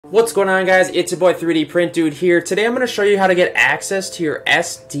What's going on, guys? It's your boy 3D Print Dude here. Today I'm going to show you how to get access to your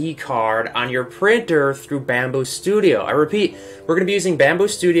SD card on your printer through Bambu Studio. I repeat, we're going to be using Bambu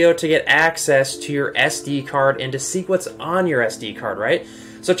Studio to get access to your SD card and to see what's on your SD card, right?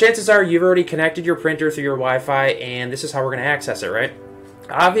 So chances are you've already connected your printer through your Wi-Fi, and this is how we're going to access it, right?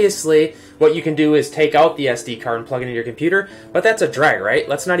 Obviously, what you can do is take out the SD card and plug it into your computer, but that's a drag, right?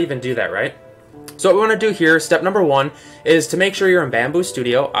 Let's not even do that, right? So what we want to do here, step number one, is to make sure you're in Bambu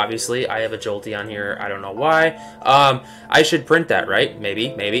Studio. Obviously, I have a Jolty on here. I don't know why. I should print that, right?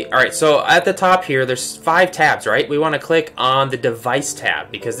 Maybe. All right, so at the top here, there's 5 tabs, right? We want to click on the Device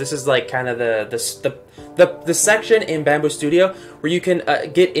tab because this is like kind of the section in Bambu Studio where you can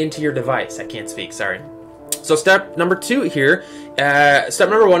get into your device. I can't speak, sorry. So step number 2 here, step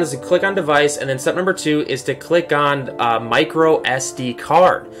number 1 is to click on device, and then step number 2 is to click on micro SD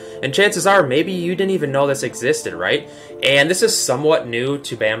card. And chances are maybe you didn't even know this existed, right? And this is somewhat new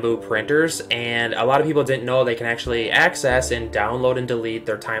to Bambu printers, and a lot of people didn't know they can actually access and download and delete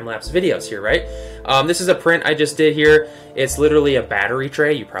their time-lapse videos here, right? This is a print I just did here. It's literally a battery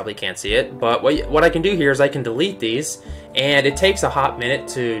tray. You probably can't see it, but what I can do here is I can delete these, and it takes a hot minute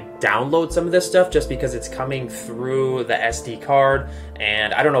to download some of this stuff just because it's coming through the SD card,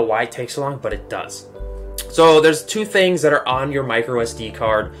 and I don't know why it takes so long, but it does. So there's 2 things that are on your micro SD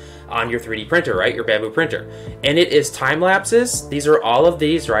card on your 3D printer, right? Your Bambu printer. And it is time lapses. These are all of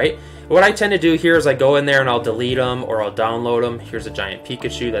these, right? What I tend to do here is I go in there and I'll delete them or I'll download them. Here's a giant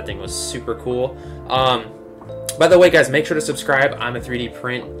Pikachu. That thing was super cool. By the way, guys, make sure to subscribe. I'm a 3D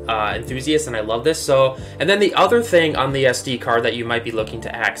print enthusiast and I love this. And then the other thing on the SD card that you might be looking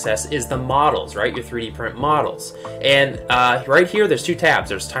to access is the models, right? Your 3D print models. And right here, there's 2 tabs.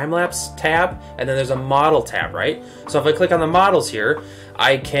 There's time-lapse tab, and then there's a model tab, right? So if I click on the models here,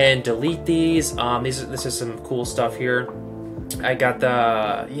 I can delete these. This is some cool stuff here. I got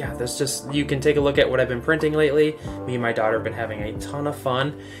there's just, you can take a look at what I've been printing lately. Me and my daughter have been having a ton of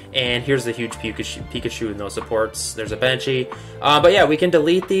fun. And here's the huge Pikachu with no supports. There's a Banshee. But yeah, we can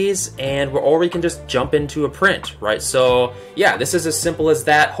delete these, or we can just jump into a print, right? So yeah, this is as simple as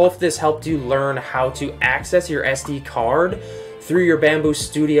that. Hope this helped you learn how to access your SD card through your Bambu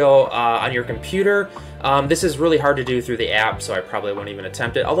Studio on your computer. This is really hard to do through the app, so I probably won't even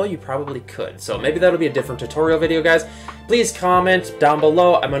attempt it, although you probably could. So maybe that'll be a different tutorial video, guys. Please comment down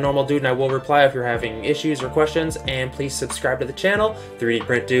below. I'm a normal dude and I will reply if you're having issues or questions. And please subscribe to the channel. 3D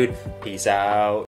Print Dude, peace out.